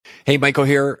Hey, Michael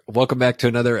here. Welcome back to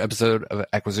another episode of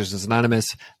Acquisitions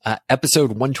Anonymous. Episode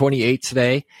 128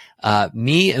 today.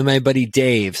 Me and my buddy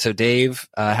Dave. So Dave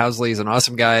Housley is an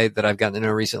awesome guy that I've gotten to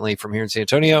know recently from here in San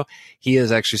Antonio. He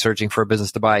is actually searching for a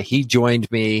business to buy. He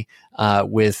joined me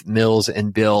with Mills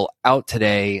and Bill out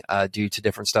today due to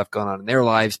different stuff going on in their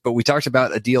lives. But we talked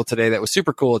about a deal today that was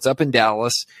super cool. It's up in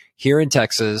Dallas, here in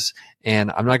Texas.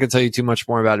 And I'm not going to tell you too much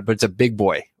more about it, but it's a big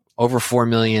boy. Over $4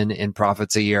 million in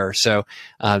profits a year. So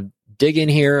dig in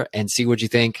here and see what you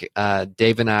think.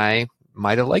 Dave and I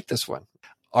might have liked this one.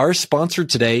 Our sponsor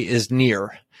today is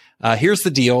Near. Here's the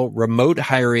deal. Remote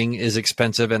hiring is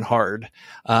expensive and hard.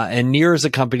 And Near is a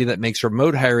company that makes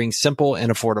remote hiring simple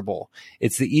and affordable.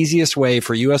 It's the easiest way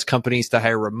for U.S. companies to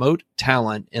hire remote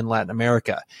talent in Latin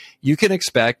America. You can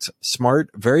expect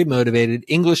smart, very motivated,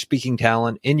 English-speaking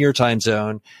talent in your time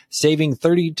zone, saving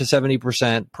 30 to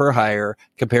 70% per hire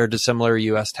compared to similar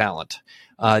U.S. talent.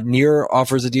 Near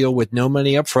offers a deal with no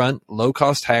money up front,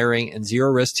 low-cost hiring, and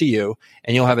zero risk to you,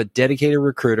 and you'll have a dedicated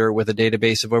recruiter with a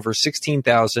database of over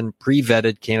 16,000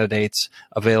 pre-vetted candidates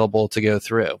available to go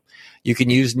through. You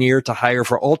can use Near to hire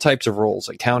for all types of roles: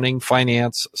 accounting,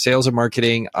 finance, sales and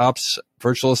marketing, ops,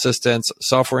 virtual assistants,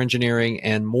 software engineering,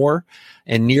 and more.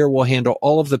 And Near will handle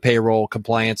all of the payroll,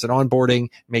 compliance, and onboarding,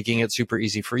 making it super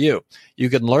easy for you. You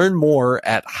can learn more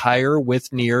at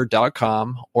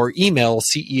hirewithnear.com or email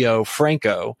CEO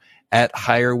Franco at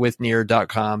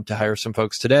hirewithnear.com to hire some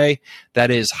folks today.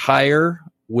 That is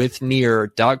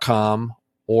hirewithnear.com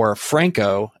or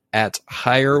Franco at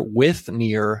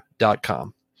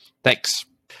hirewithnear.com. Thanks.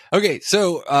 Okay,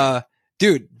 so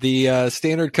dude, the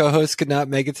standard co-host could not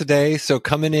make it today. So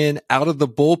coming in out of the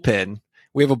bullpen,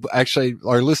 we have actually,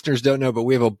 our listeners don't know, but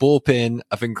we have a bullpen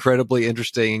of incredibly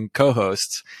interesting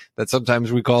co-hosts that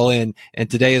sometimes we call in. And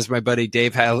today is my buddy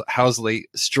Dave Housley,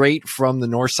 straight from the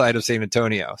north side of San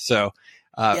Antonio. So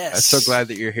yes. I'm so glad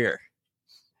that you're here.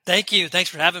 Thank you. Thanks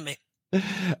for having me.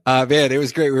 Man, it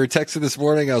was great. We were texting this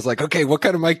morning. I was like, okay, what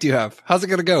kind of mic do you have? How's it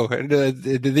going to go? And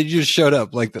then you just showed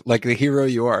up like the hero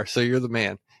you are. So you're the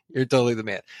man. You're totally the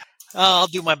man. I'll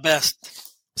do my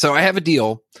best. So I have a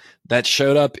deal that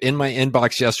showed up in my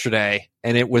inbox yesterday,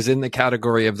 and it was in the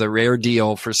category of the rare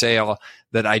deal for sale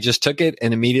that I just took it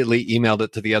and immediately emailed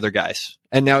it to the other guys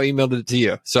and now emailed it to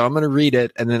you. So I'm going to read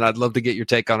it, and then I'd love to get your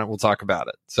take on it. We'll talk about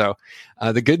it. So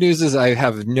the good news is I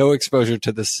have no exposure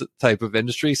to this type of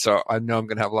industry, so I know I'm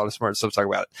going to have a lot of smart stuff to talk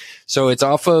about it. So it's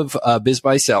off of Biz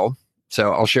Buy Sell.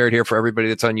 So I'll share it here for everybody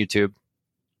that's on YouTube.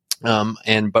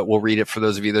 But we'll read it for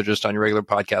those of you that are just on your regular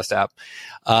podcast app.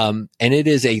 And it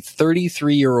is a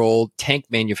 33-year-old tank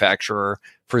manufacturer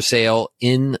for sale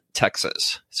in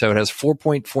Texas. So it has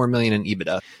 4.4 million in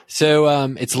EBITDA. So,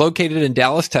 it's located in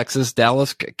Dallas, Texas,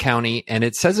 Dallas County, and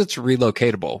it says it's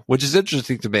relocatable, which is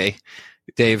interesting to me,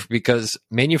 Dave, because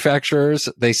manufacturers,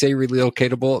 they say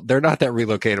relocatable. They're not that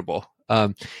relocatable.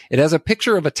 It has a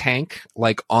picture of a tank,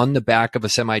 like on the back of a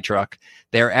semi truck.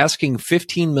 They're asking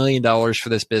 $15 million for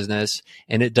this business,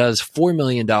 and it does $4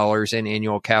 million in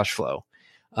annual cash flow.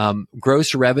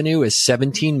 Gross revenue is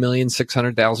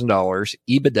 $17,600,000.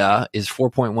 EBITDA is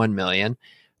 $4.1 million.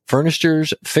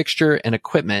 Furnitures, fixture, and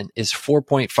equipment is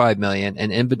 $4.5 million,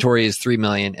 and inventory is $3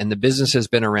 million. And the business has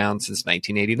been around since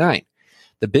 1989.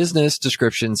 The business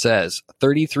description says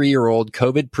 33-year-old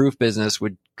COVID-proof business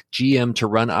with GM to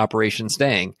run operation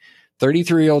staying.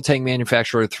 33-year-old tank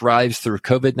manufacturer thrives through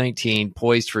COVID-19,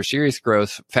 poised for serious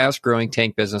growth. Fast-growing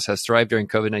tank business has thrived during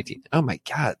COVID-19. Oh my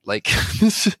God. Like,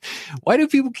 why do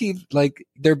people keep, like,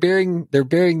 they're burying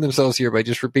themselves here by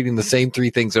just repeating the same three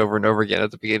things over and over again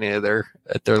at the beginning of their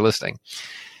listing.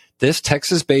 This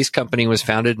Texas-based company was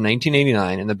founded in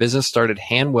 1989, and the business started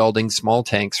hand-welding small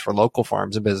tanks for local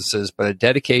farms and businesses, but a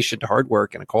dedication to hard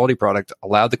work and a quality product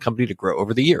allowed the company to grow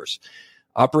over the years.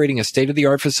 Operating a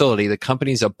state-of-the-art facility, the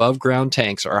company's above-ground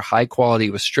tanks are high quality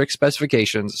with strict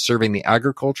specifications, serving the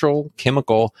agricultural,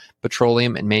 chemical,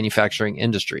 petroleum, and manufacturing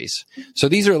industries. So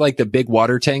these are like the big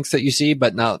water tanks that you see,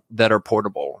 but not that are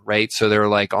portable, right? So they're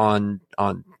like so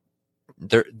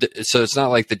it's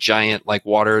not like the giant like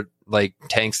water like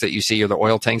tanks that you see, or the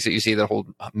oil tanks that you see that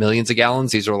hold millions of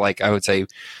gallons. These are like, I would say,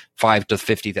 $5,000 to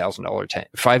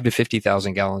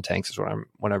 $50,000 gallon tanks is what I'm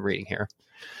reading here.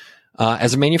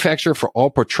 As a manufacturer for all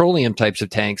petroleum types of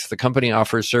tanks, the company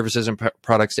offers services and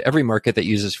products to every market that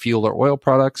uses fuel or oil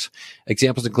products.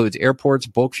 Examples include airports,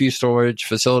 bulk fuel storage,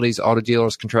 facilities, auto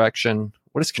dealers, contraction.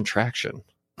 What is contraction?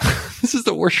 This is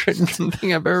the worst written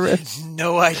thing I've ever read.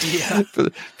 No idea.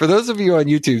 For those of you on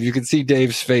YouTube, you can see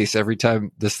Dave's face every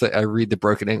time I read the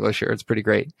broken English here. It's pretty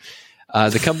great.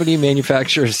 The company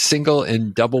manufactures single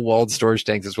and double-walled storage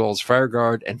tanks as well as fire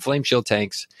guard and flame shield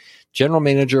tanks General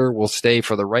manager will stay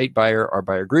for the right buyer or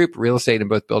buyer group. Real estate in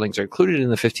both buildings are included in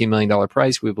the $15 million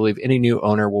price. We believe any new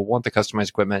owner will want the customized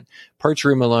equipment. Parts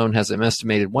room alone has an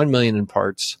estimated $1 million in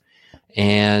parts.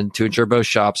 And to ensure both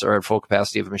shops are at full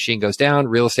capacity if a machine goes down,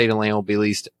 real estate and land will be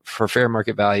leased for fair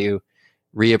market value,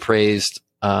 reappraised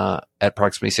at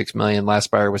approximately $6 million.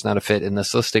 Last buyer was not a fit, and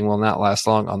this listing will not last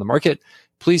long on the market.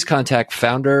 Please contact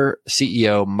founder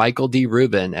CEO Michael D.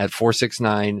 Rubin at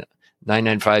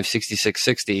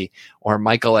 469-995-6660 or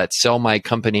Michael at Sell My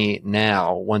Company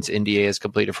Now once NDA is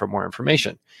completed for more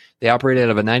information. They operate out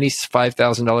of a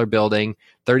 $95,000 building,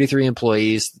 33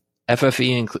 employees.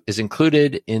 FFE is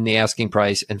included in the asking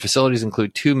price, and facilities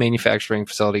include 2 manufacturing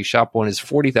facilities. Shop 1 is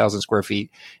 40,000 square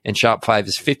feet, and Shop 5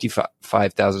 is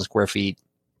 55,000 square feet.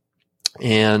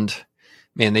 And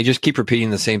man, they just keep repeating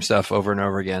the same stuff over and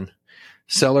over again.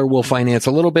 Seller will finance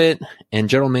a little bit, and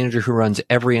general manager who runs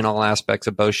every and all aspects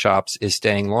of both shops is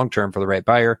staying long-term for the right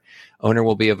buyer. Owner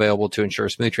will be available to ensure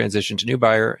a smooth transition to new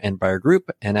buyer and buyer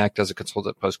group and act as a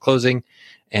consultant post-closing.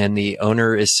 And the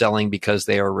owner is selling because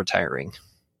they are retiring.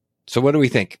 So what do we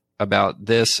think about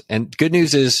this? And good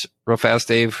news is, real fast,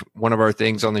 Dave, one of our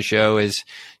things on the show is,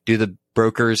 do the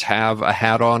brokers have a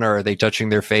hat on, or are they touching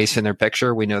their face in their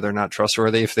picture? We know they're not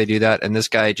trustworthy if they do that. And this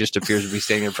guy just appears to be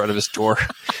standing in front of his door.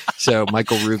 So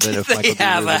Michael Rubin, if Michael they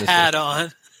have a hat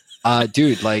on.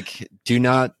 Dude, like, do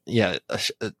not, yeah.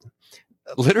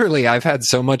 Literally, I've had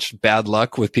so much bad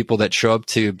luck with people that show up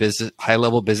to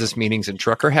high-level business meetings in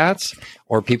trucker hats,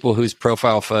 or people whose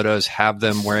profile photos have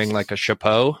them wearing like a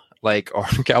chapeau, like, or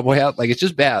a cowboy hat. Like, it's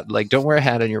just bad. Like, don't wear a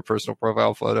hat in your personal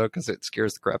profile photo because it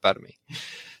scares the crap out of me.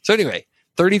 So anyway,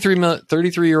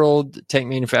 33-year-old tank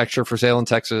manufacturer for sale in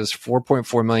Texas,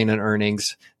 $4.4 million in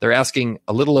earnings. They're asking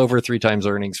a little over 3 times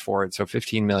earnings for it, so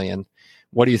 $15 million.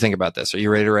 What do you think about this? Are you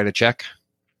ready to write a check?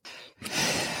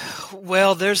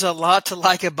 Well, there's a lot to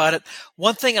like about it.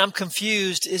 One thing I'm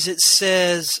confused is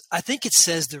I think it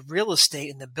says the real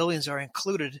estate and the buildings are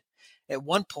included at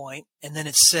one point, and then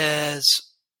it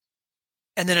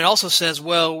also says,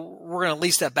 well, we're going to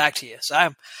lease that back to you. So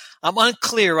I'm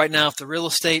unclear right now if the real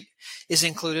estate is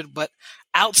included, but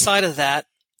outside of that,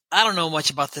 I don't know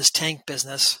much about this tank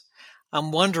business.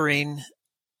 I'm wondering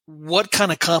what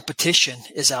kind of competition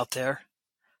is out there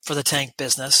for the tank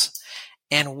business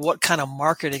and what kind of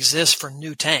market exists for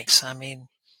new tanks. I mean,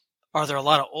 are there a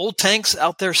lot of old tanks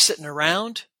out there sitting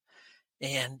around?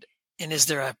 And is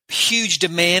there a huge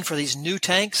demand for these new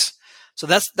tanks? So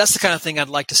that's the kind of thing I'd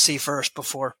like to see first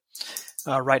before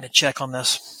writing a check on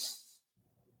this.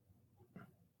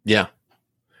 Yeah.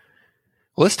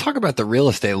 Well, let's talk about the real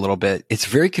estate a little bit. It's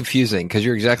very confusing because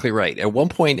you're exactly right. At one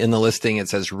point in the listing, it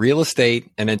says real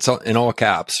estate, and it's in all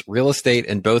caps, real estate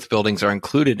and both buildings are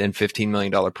included in $15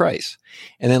 million price.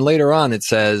 And then later on, it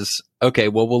says, okay,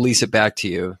 well, we'll lease it back to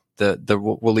you.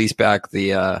 We'll lease back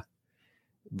the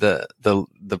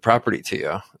property to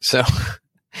you. So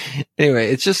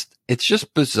anyway, it's just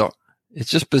bizarre. It's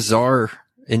just bizarre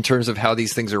in terms of how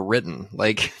these things are written.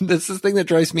 Like, this is the thing that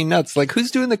drives me nuts. Like,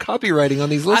 who's doing the copywriting on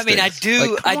these listings? I mean,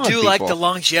 I do like the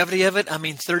longevity of it. I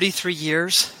mean, 33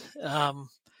 years.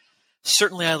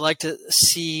 Certainly I'd like to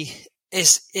see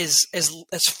as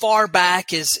far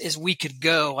back as we could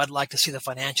go. I'd like to see the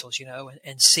financials,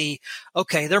 and see,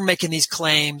 okay, they're making these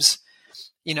claims,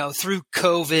 through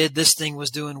COVID, this thing was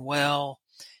doing well.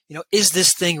 Is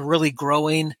this thing really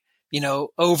growing,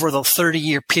 over the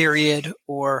 30-year period,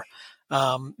 or,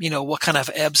 what kind of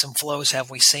ebbs and flows have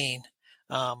we seen?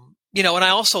 And I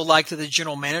also like that the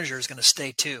general manager is going to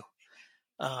stay too.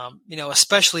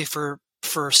 Especially for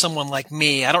someone like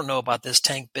me, I don't know about this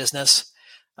tank business.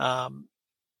 The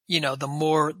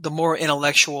more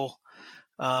intellectual,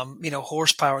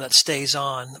 horsepower that stays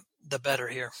on, the better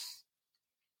here.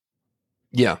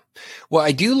 Yeah. Well,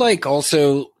 I do like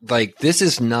also, like, this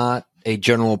is not a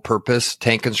general purpose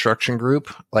tank construction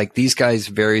group. Like, these guys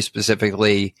very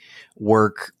specifically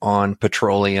work on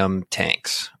petroleum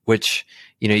tanks, which,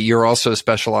 you're also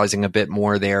specializing a bit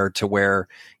more there to where,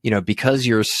 because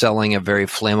you're selling a very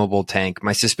flammable tank,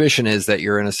 my suspicion is that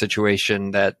you're in a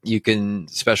situation that you can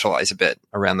specialize a bit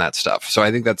around that stuff. So I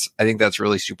think that's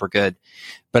really super good.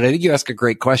 But I think you ask a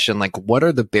great question. Like, what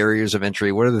are the barriers of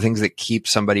entry? What are the things that keep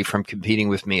somebody from competing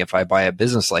with me if I buy a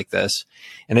business like this?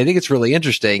 And I think it's really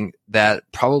interesting that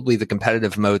probably the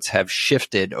competitive moats have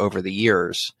shifted over the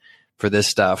years for this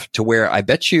stuff to where I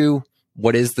bet you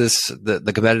what is this,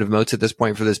 the competitive moats at this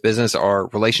point for this business are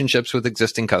relationships with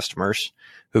existing customers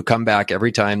who come back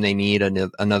every time they need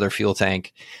another fuel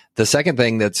tank. The second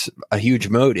thing that's a huge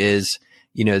moat is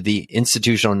the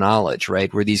institutional knowledge,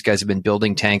 right? Where these guys have been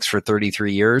building tanks for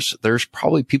 33 years. There's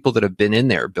probably people that have been in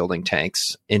there building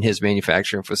tanks in his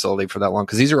manufacturing facility for that long,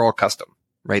 because these are all custom,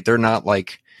 right? They're not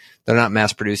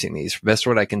mass producing these. Best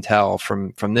what I can tell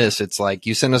from this, it's like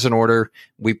you send us an order,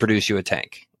 we produce you a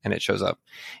tank, and it shows up.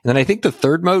 And then I think the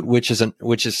third mode, which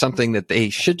is something that they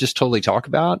should just totally talk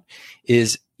about,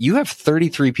 is you have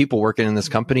 33 people working in this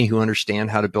company who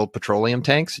understand how to build petroleum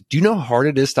tanks. Do you know how hard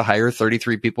it is to hire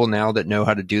 33 people now that know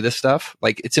how to do this stuff?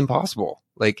 Like, it's impossible.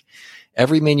 Like,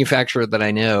 every manufacturer that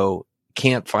I know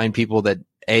can't find people that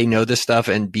A, know this stuff,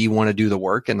 and B, want to do the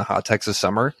work in the hot Texas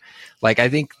summer. Like, I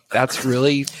think that's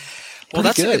really well,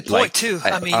 that's good. A good point too.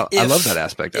 I mean, I love that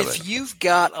aspect of it. If you've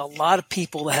got a lot of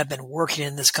people that have been working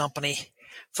in this company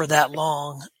for that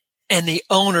long and the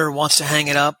owner wants to hang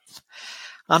it up,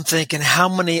 I'm thinking, how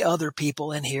many other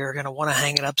people in here are going to want to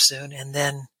hang it up soon? And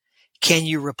then can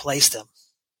you replace them?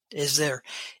 Is there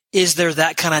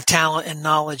that kind of talent and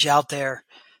knowledge out there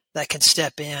that can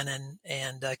step in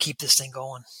and keep this thing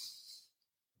going?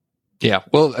 Yeah.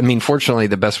 Well, I mean, fortunately,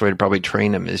 the best way to probably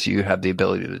train them is you have the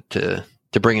ability to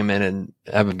bring them in and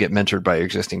have them get mentored by your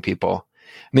existing people.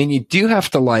 I mean, you do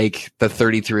have to like the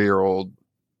 33-year-old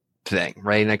thing,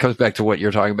 right? And it comes back to what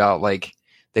you're talking about. Like,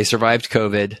 they survived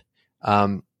COVID.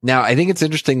 Now, I think it's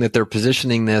interesting that they're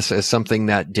positioning this as something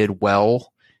that did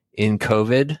well in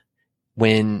COVID,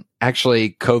 when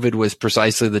actually COVID was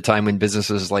precisely the time when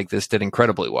businesses like this did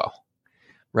incredibly well,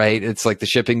 right? It's like the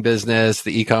shipping business,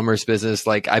 the e-commerce business.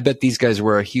 Like, I bet these guys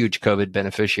were a huge COVID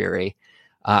beneficiary.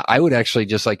 I would actually,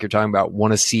 just like you're talking about,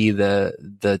 want to see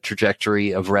the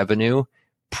trajectory of revenue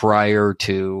prior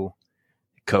to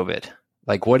COVID.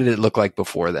 Like, what did it look like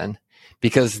before then?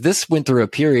 Because this went through a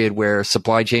period where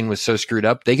supply chain was so screwed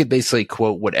up, they could basically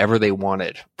quote whatever they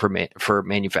wanted for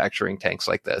manufacturing tanks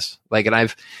like this. Like, and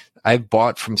I've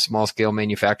bought from small scale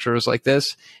manufacturers like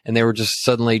this, and they were just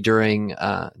suddenly during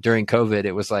COVID,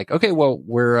 it was like, okay, well,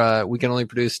 we can only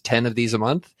produce 10 of these a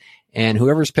month, and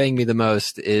whoever's paying me the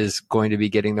most is going to be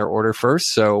getting their order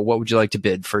first. So what would you like to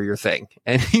bid for your thing?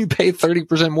 And you pay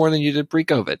 30% more than you did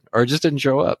pre-COVID, or it just didn't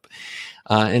show up.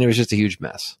 And it was just a huge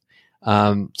mess.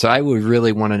 So I would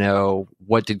really want to know,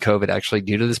 what did COVID actually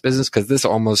do to this business? Because this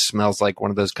almost smells like one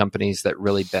of those companies that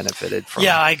really benefited from.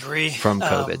 Yeah, I agree. From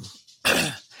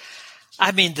COVID.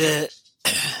 I mean, the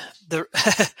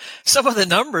some of the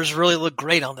numbers really look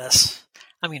great on this.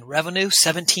 I mean, revenue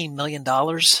 $17 million,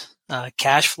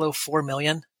 cash flow $4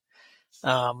 million,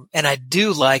 and I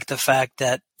do like the fact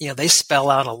that they spell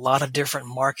out a lot of different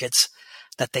markets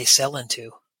that they sell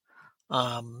into.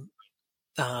 A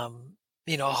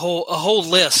whole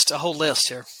list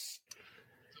here.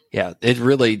 Yeah,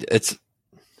 it's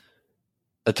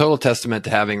a total testament to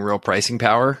having real pricing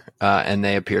power, and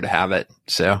they appear to have it.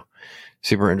 So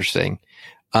super interesting.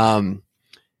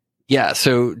 Yeah,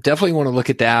 so definitely want to look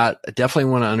at that.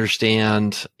 Definitely want to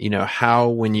understand, how,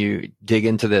 when you dig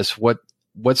into this, what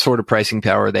sort of pricing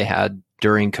power they had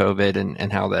during COVID,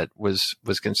 and how that was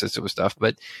consistent with stuff.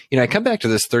 But, I come back to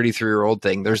this 33-year-old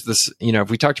thing. There's this, if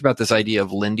we talked about this idea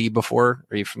of Lindy before,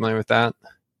 are you familiar with that?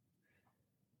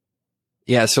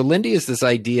 Yeah. So Lindy is this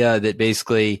idea that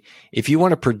basically, if you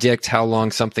want to predict how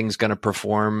long something's going to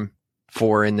perform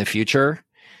for in the future,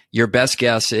 your best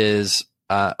guess is,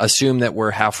 assume that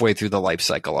we're halfway through the life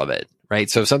cycle of it, right?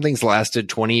 So if something's lasted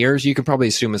 20 years, you can probably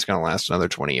assume it's going to last another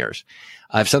 20 years.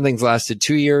 If something's lasted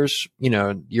 2 years,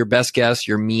 your best guess,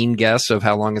 your mean guess of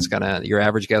how long your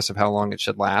average guess of how long it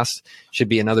should last should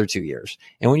be another 2 years.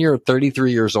 And when you're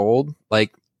 33 years old,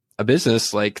 like a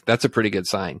business, like that's a pretty good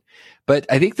sign. But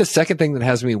I think the second thing that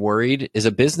has me worried is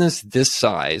a business this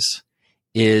size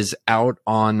is out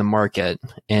on the market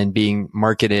and being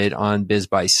marketed on Biz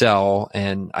Buy Sell.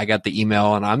 And I got the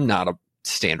email, and I'm not a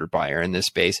standard buyer in this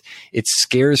space. It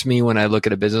scares me when I look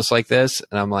at a business like this,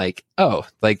 and I'm like, oh,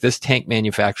 like this tank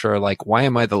manufacturer, like, why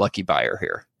am I the lucky buyer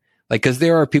here? Like, cause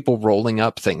there are people rolling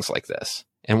up things like this,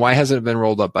 and why hasn't it been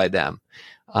rolled up by them?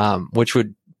 Which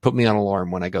would put me on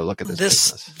alarm when I go look at this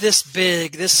business. This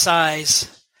big, this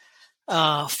size,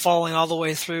 falling all the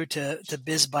way through to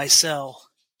Biz Buy Sell.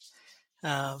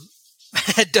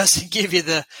 It doesn't give you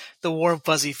the warm,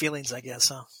 fuzzy feelings, I guess,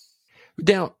 huh?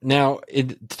 Now,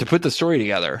 to put the story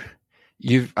together,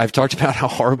 I've talked about how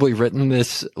horribly written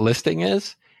this listing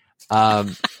is.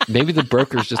 Maybe the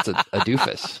broker's just a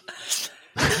doofus.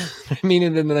 I mean,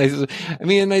 in the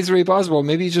nicest way possible.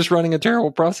 Maybe he's just running a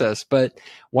terrible process. But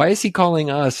why is he calling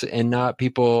us and not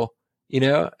people?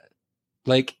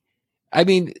 Like, I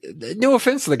mean, no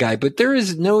offense to the guy, but there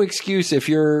is no excuse if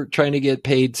you're trying to get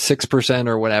paid 6%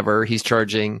 or whatever he's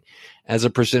charging as a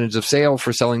percentage of sale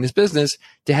for selling this business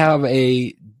to have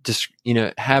a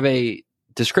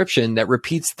description that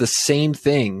repeats the same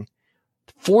thing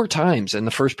 4 times in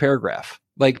the first paragraph.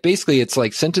 Like basically it's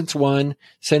like sentence 1,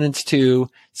 sentence 2,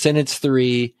 sentence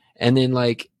 3, and then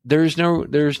like there's no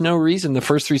reason the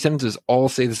first 3 sentences all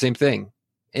say the same thing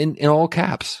in all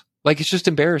caps. Like it's just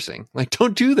embarrassing. Like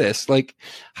don't do this. Like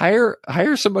hire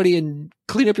somebody and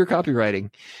clean up your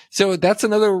copywriting. So that's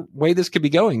another way this could be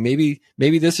going. Maybe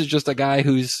this is just a guy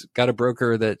who's got a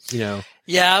broker that, doesn't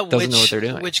know what they're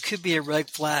doing. Which could be a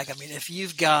red flag. I mean, if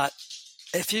you've got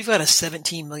a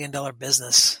 $17 million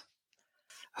business,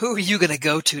 who are you going to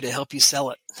go to help you sell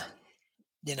it?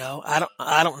 I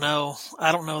don't know.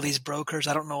 I don't know these brokers.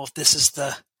 I don't know if this is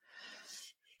the,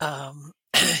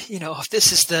 if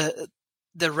this is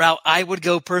the route I would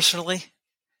go personally.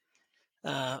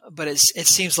 But it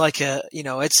seems like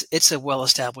it's a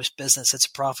well-established business. It's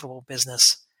a profitable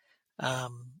business. I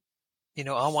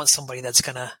want somebody that's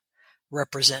going to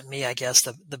represent me, I guess,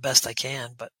 the best I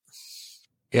can, but.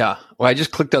 Yeah. Well, I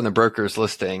just clicked on the broker's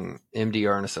listing,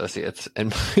 MDR and Associates.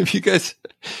 And if you guys,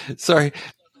 sorry.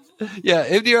 Yeah.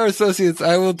 MDR Associates,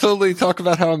 I will totally talk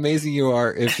about how amazing you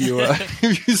are if you,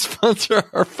 if you sponsor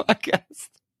our podcast.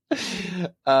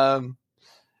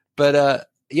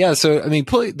 Yeah. So, I mean,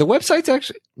 the website's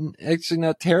actually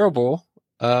not terrible.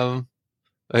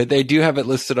 They do have it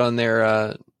listed on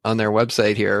their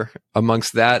website here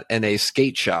amongst that and a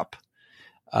skate shop,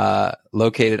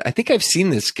 located. I think I've seen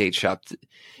this skate shop.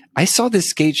 I saw this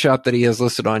skate shop that he has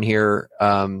listed on here.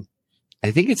 I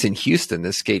think it's in Houston,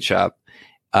 this skate shop.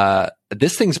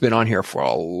 This thing's been on here for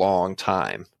a long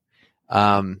time.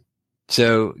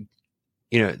 So,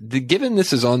 given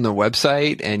this is on the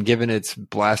website and given it's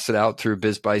blasted out through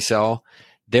Biz Buy Sell,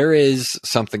 there is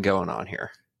something going on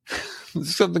here.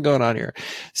 There's something going on here.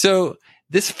 So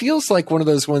this feels like one of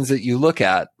those ones that you look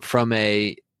at from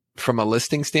a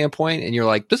listing standpoint and you're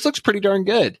like, this looks pretty darn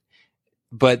good.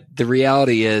 But the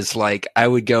reality is, like, I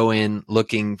would go in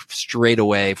looking straight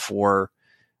away for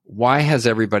why has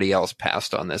everybody else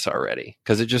passed on this already?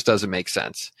 Because it just doesn't make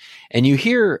sense. And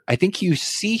I think you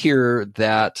see here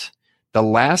that the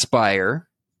last buyer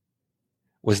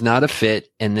was not a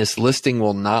fit and this listing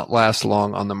will not last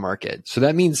long on the market. So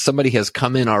that means somebody has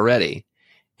come in already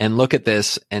and look at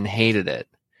this and hated it.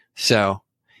 So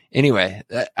anyway,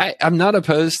 I'm not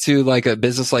opposed to like a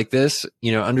business like this,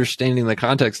 understanding the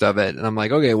context of it. And I'm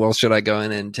like, okay, well, should I go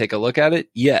in and take a look at it?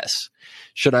 Yes.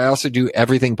 Should I also do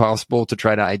everything possible to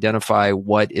try to identify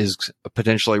what is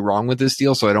potentially wrong with this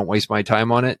deal so I don't waste my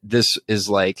time on it? This is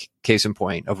like case in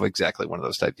point of exactly one of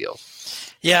those type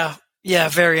deals. Yeah. Yeah.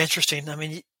 Very interesting. I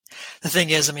mean, the thing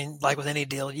is, like with any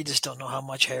deal, you just don't know how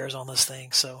much hair is on this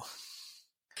thing. So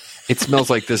it smells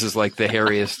like this is like the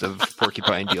hairiest of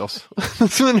porcupine deals.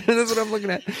 That's what I'm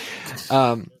looking at.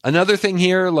 Another thing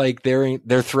here, like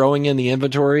they're throwing in the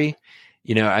inventory.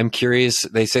 I'm curious.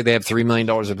 They say they have $3 million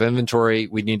of inventory.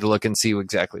 We need to look and see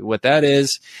exactly what that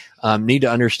is. Need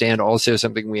to understand also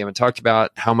something we haven't talked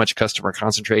about, how much customer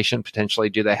concentration potentially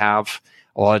do they have?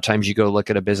 A lot of times you go look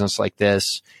at a business like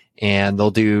this and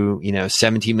they'll do,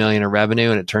 17 million in revenue.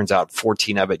 And it turns out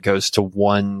 14 of it goes to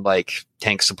one like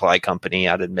tank supply company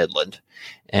out in Midland.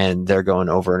 And they're going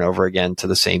over and over again to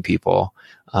the same people.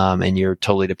 And you're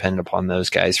totally dependent upon those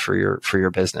guys for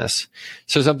your business.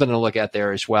 So something to look at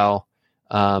there as well.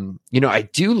 I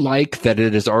do like that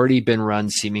it has already been run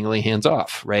seemingly hands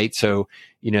off, right? So,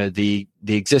 the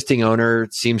existing owner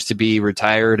seems to be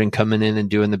retired and coming in and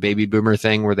doing the baby boomer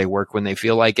thing where they work when they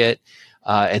feel like it.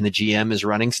 And the GM is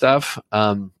running stuff.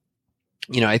 I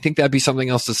think that'd be something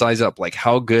else to size up. Like,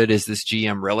 how good is this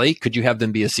GM really? Could you have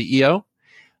them be a CEO?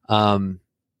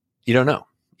 You don't know.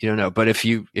 But if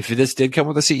this did come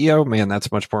with a CEO, man,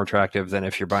 that's much more attractive than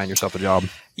if you're buying yourself a job.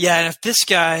 Yeah. And if this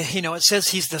guy, it says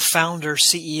he's the founder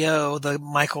CEO, the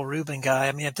Michael Rubin guy.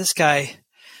 I mean, if this guy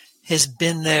has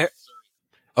been there.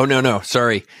 Oh, no.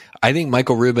 Sorry. I think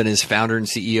Michael Rubin is founder and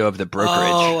CEO of the brokerage.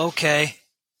 Oh,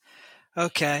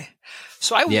 okay.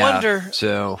 So I wonder.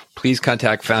 So please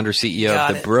contact founder CEO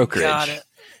of the brokerage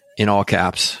in all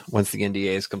caps once the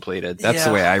NDA is completed. That's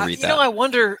the way I read that. I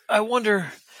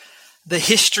wonder the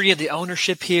history of the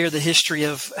ownership here, the history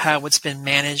of how it's been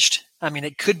managed. I mean,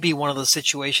 it could be one of those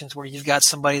situations where you've got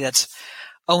somebody that's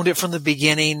owned it from the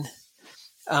beginning.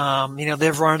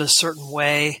 They've run it a certain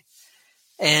way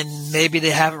and maybe they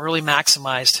haven't really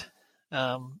maximized,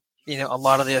 a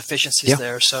lot of the efficiencies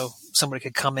there. So somebody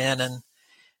could come in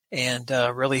and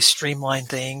really streamline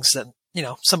things that,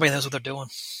 somebody knows what they're doing.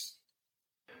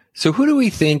 So who do we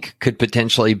think could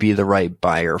potentially be the right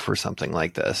buyer for something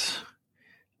like this?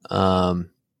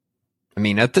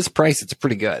 At this price, it's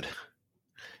pretty good.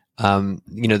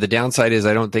 The downside is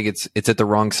I don't think it's at the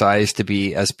wrong size to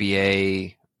be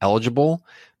SBA eligible.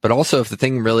 But also, if the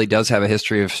thing really does have a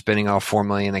history of spinning off $4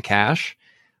 million in cash,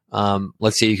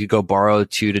 let's say you could go borrow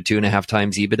 2 to 2.5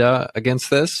 times EBITDA against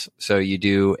this. So you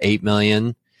do 8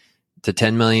 million to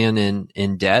 10 million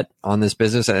in debt on this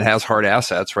business, and it has hard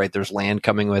assets, right? There's land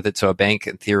coming with it. So a bank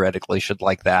theoretically should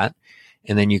like that.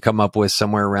 And then you come up with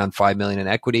somewhere around 5 million in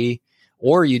equity,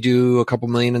 or you do a couple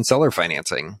million in seller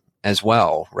financing as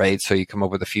well, right? So you come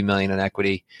up with a few million in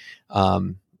equity.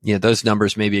 Those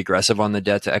numbers may be aggressive on the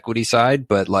debt to equity side,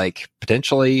 but like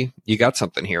potentially you got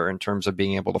something here in terms of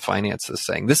being able to finance this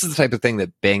thing. This is the type of thing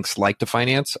that banks like to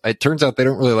finance. It turns out they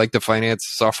don't really like to finance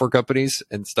software companies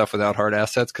and stuff without hard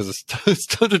assets because it's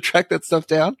tough to track that stuff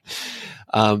down.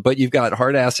 But you've got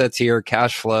hard assets here,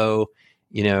 cash flow.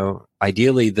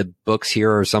 Ideally the books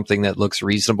here are something that looks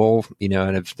reasonable,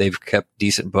 and if they've kept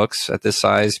decent books at this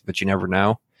size, but you never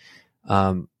know.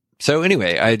 So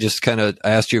anyway, I just I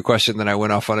asked you a question, then I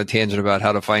went off on a tangent about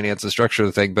how to finance and structure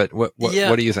the thing. But what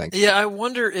do you think? Yeah, I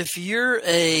wonder if you're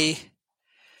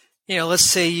let's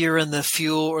say you're in the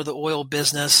fuel or the oil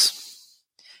business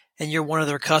and you're one of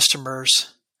their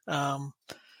customers. Do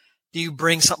you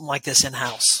bring something like this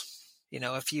in-house?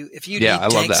 If you need I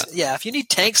tanks, love that. Yeah, if you need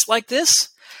tanks like this,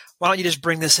 why don't you just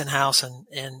bring this in-house and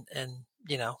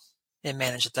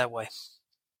manage it that way?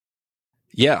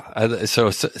 Yeah. So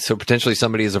potentially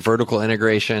somebody is a vertical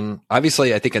integration.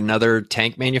 Obviously, I think another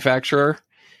tank manufacturer,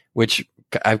 which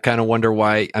I kind of wonder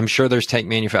why. I'm sure there's tank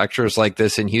manufacturers like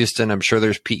this in Houston. I'm sure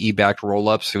there's PE-backed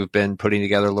roll-ups who've been putting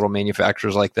together little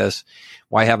manufacturers like this.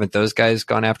 Why haven't those guys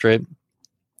gone after it?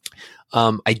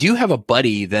 I do have a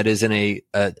buddy that is in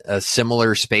a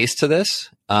similar space to this.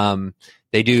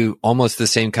 They do almost the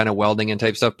same kind of welding and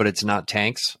type stuff, but it's not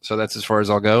tanks. So that's as far as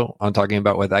I'll go on talking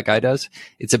about what that guy does.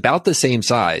 It's about the same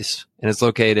size, and it's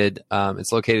located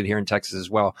here in Texas as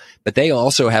well. But they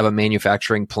also have a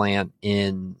manufacturing plant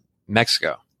in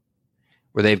Mexico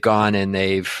where they've gone and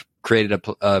they've created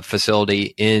a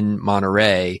facility in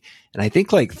Monterrey. And I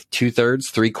think like 2/3,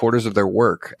 3/4 of their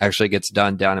work actually gets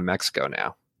done down in Mexico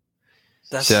now.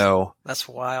 That's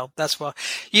wild. That's wild.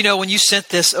 When you sent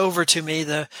this over to me,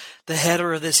 the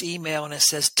header of this email, and it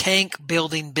says tank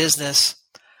building business,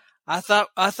 I thought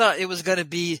it was going to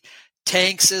be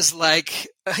tanks as like,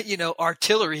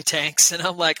 artillery tanks. And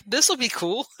I'm like, this will be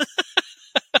cool.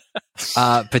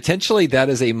 Potentially that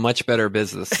is a much better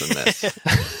business than this.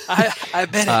 I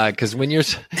bet. Cause when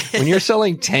you're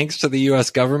selling tanks to the U.S.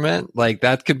 government, like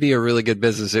that could be a really good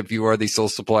business if you are the sole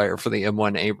supplier for the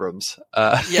M1 Abrams.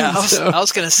 I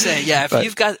was going to say, yeah,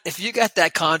 if you got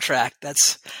that contract,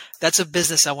 that's a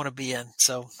business I want to be in.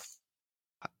 So.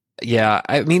 Yeah.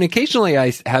 I mean, occasionally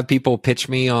I have people pitch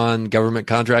me on government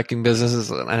contracting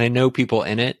businesses, and I know people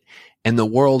in it. And the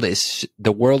world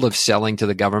of selling to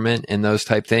the government and those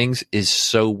type things is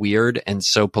so weird and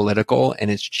so political,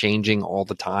 and it's changing all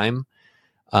the time.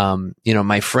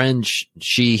 My friend,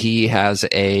 he has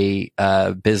a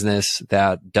business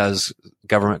that does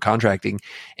government contracting.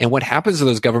 And what happens to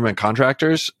those government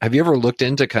contractors? Have you ever looked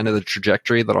into kind of the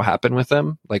trajectory that'll happen with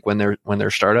them? Like when they're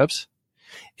startups?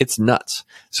 It's nuts.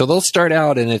 So they'll start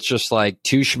out and it's just like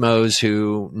two schmoes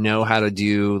who know how to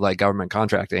do like government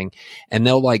contracting, and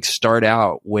they'll like start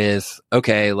out with,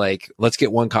 okay, like let's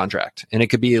get one contract. And it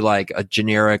could be like a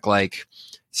generic, like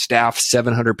staff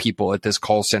 700 people at this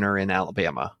call center in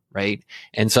Alabama, right?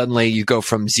 And suddenly you go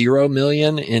from 0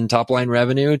 million in top line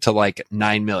revenue to like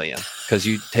 9 million because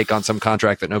you take on some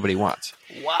contract that nobody wants.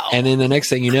 Wow. And then the next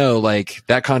thing you know, like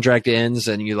that contract ends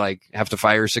and you like have to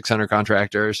fire 600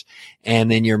 contractors,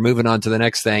 and then you're moving on to the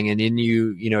next thing. And then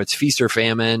it's feast or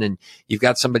famine, and you've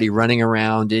got somebody running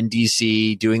around in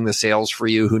DC doing the sales for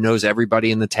you who knows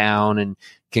everybody in the town and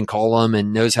can call them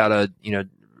and knows how to,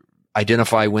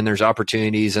 identify when there's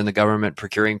opportunities in the government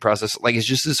procuring process. Like it's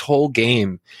just this whole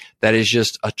game that is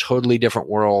just a totally different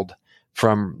world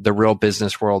from the real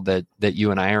business world that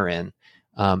you and I are in.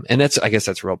 And I guess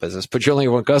that's real business, but you only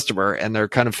have one customer and they're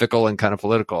kind of fickle and kind of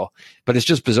political, but it's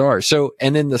just bizarre. So,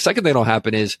 and then the second thing that'll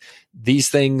happen is these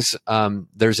things,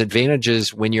 there's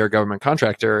advantages when you're a government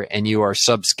contractor and you are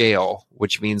subscale,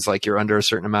 which means like you're under a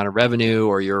certain amount of revenue,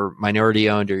 or you're minority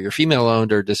owned, or you're female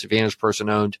owned, or disadvantaged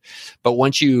person owned. But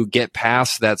once you get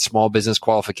past that small business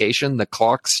qualification, the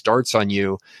clock starts on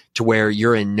you to where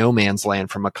you're in no man's land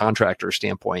from a contractor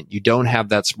standpoint. You don't have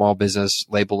that small business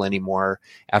label anymore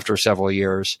after several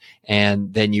years.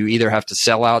 And then you either have to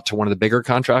sell out to one of the bigger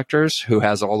contractors who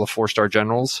has all the 4-star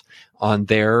generals on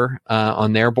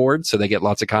their board, so they get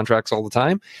lots of contracts all the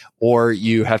time, or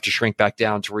you have to shrink back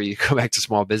down to where you go back to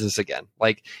small business again.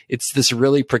 Like, it's this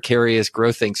really precarious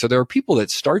growth thing. So there are people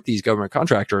that start these government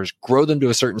contractors, grow them to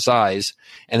a certain size,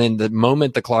 and then the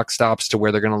moment the clock stops to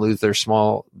where they're going to lose their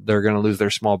small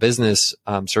business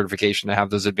certification to have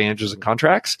those advantages and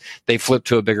contracts, they flip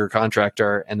to a bigger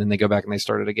contractor, and then they go back and they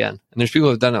start it again. And there's people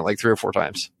who have done it like 3 or 4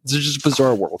 times. It's just a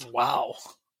bizarre world. Wow,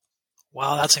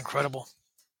 that's incredible.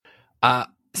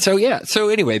 So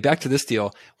anyway, back to this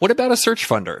deal. What about a search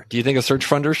funder? Do you think a search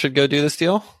funder should go do this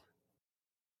deal?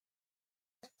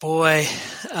 Boy,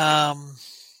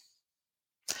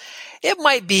 it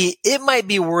might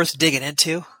be worth digging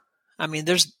into. I mean,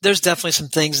 there's definitely some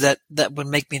things that would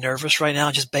make me nervous right now,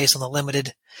 just based on the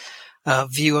limited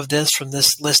view of this from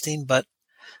this listing. But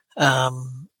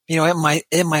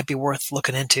it might be worth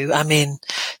looking into. I mean,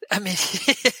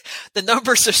 the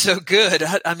numbers are so good.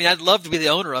 I mean, I'd love to be the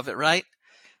owner of it, right?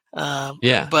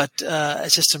 Yeah. But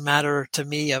it's just a matter to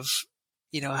me of,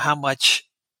 how much,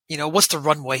 what's the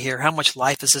runway here? How much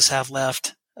life does this have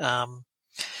left? If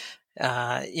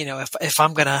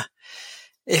I'm gonna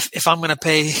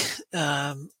pay,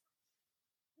 a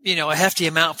hefty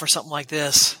amount for something like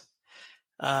this,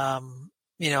 I'm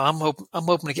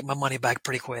hoping to get my money back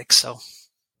pretty quick. So.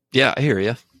 Yeah, I hear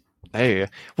you.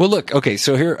 Well, look, okay.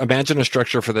 So here, imagine a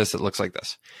structure for this that looks like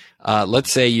this.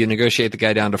 Let's say you negotiate the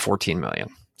guy down to 14 million.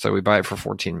 So we buy it for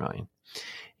 14 million,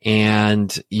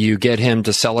 and you get him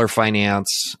to seller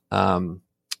finance 2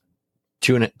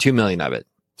 million of it.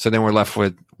 So then we're left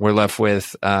with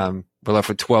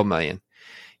 12 million.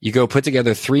 You go put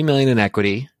together 3 million in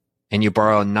equity, and you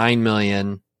borrow 9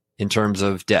 million in terms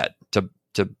of debt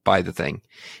to buy the thing.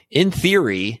 In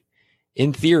theory,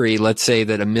 let's say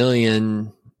that 1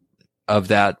 million of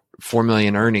that 4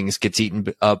 million earnings gets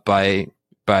eaten up by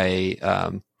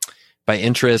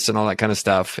interest and all that kind of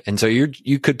stuff. And so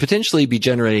you could potentially be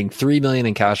generating 3 million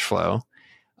in cash flow,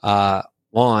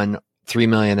 on 3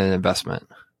 million in investment.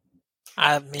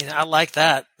 I mean, I like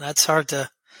that. That's hard to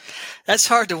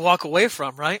walk away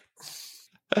from, right?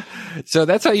 So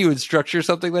that's how you would structure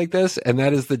something like this. And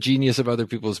that is the genius of other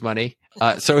people's money.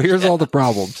 So here's all the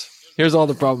problems. Here's all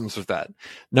the problems with that.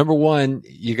 Number one,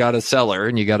 you got a seller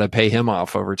and you got to pay him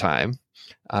off over time.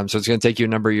 So it's going to take you a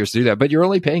number of years to do that, but you're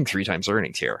only paying 3 times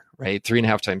earnings here, right?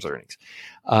 3.5 times earnings.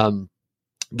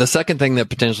 The second thing that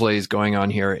potentially is going on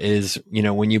here is,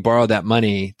 when you borrow that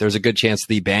money, there's a good chance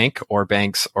the bank or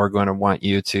banks are going to want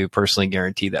you to personally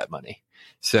guarantee that money.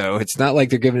 So it's not like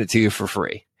they're giving it to you for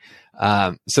free.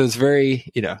 So it's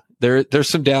very, there's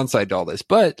some downside to all this,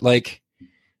 but like,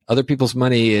 other people's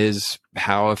money is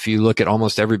how, if you look at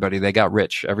almost everybody, they got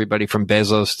rich. Everybody from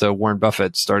Bezos to Warren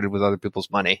Buffett started with other people's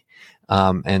money.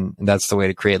 And that's the way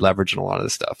to create leverage in a lot of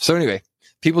this stuff. So anyway,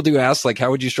 people do ask, like, how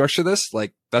would you structure this?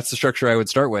 Like, that's the structure I would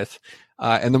start with.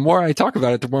 And the more I talk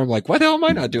about it, the more I'm like, why the hell am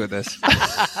I not doing this?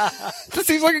 This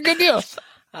seems like a good deal.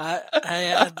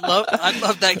 I'd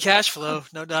love that cash flow.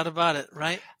 No doubt about it.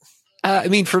 Right. I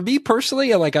mean, for me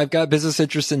personally, I've got business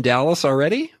interests in Dallas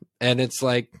already. And it's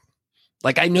like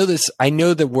I know this, I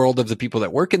know the world of the people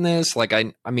that work in this. Like,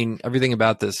 I mean, everything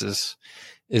about this is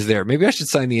there. Maybe I should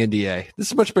sign the NDA.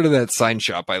 This is much better than that sign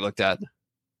shop I looked at.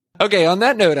 Okay. On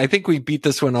that note, I think we beat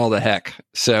this one all the heck.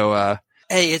 So,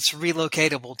 hey, it's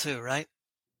relocatable too, right?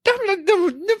 No,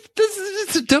 this is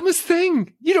just the dumbest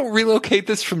thing. You don't relocate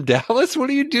this from Dallas. What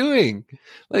are you doing?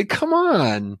 Like, come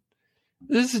on.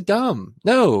 This is dumb.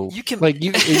 No, you're going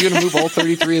to move all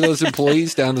 33 of those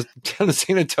employees down to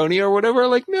San Antonio or whatever.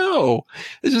 Like, no,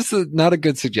 it's just not a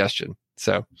good suggestion.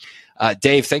 So,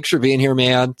 Dave, thanks for being here,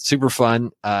 man. Super fun.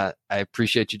 I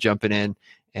appreciate you jumping in,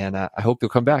 and I hope you'll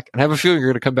come back. And I have a feeling you're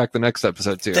going to come back the next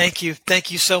episode too. Thank you.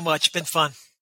 Thank you so much. Been fun.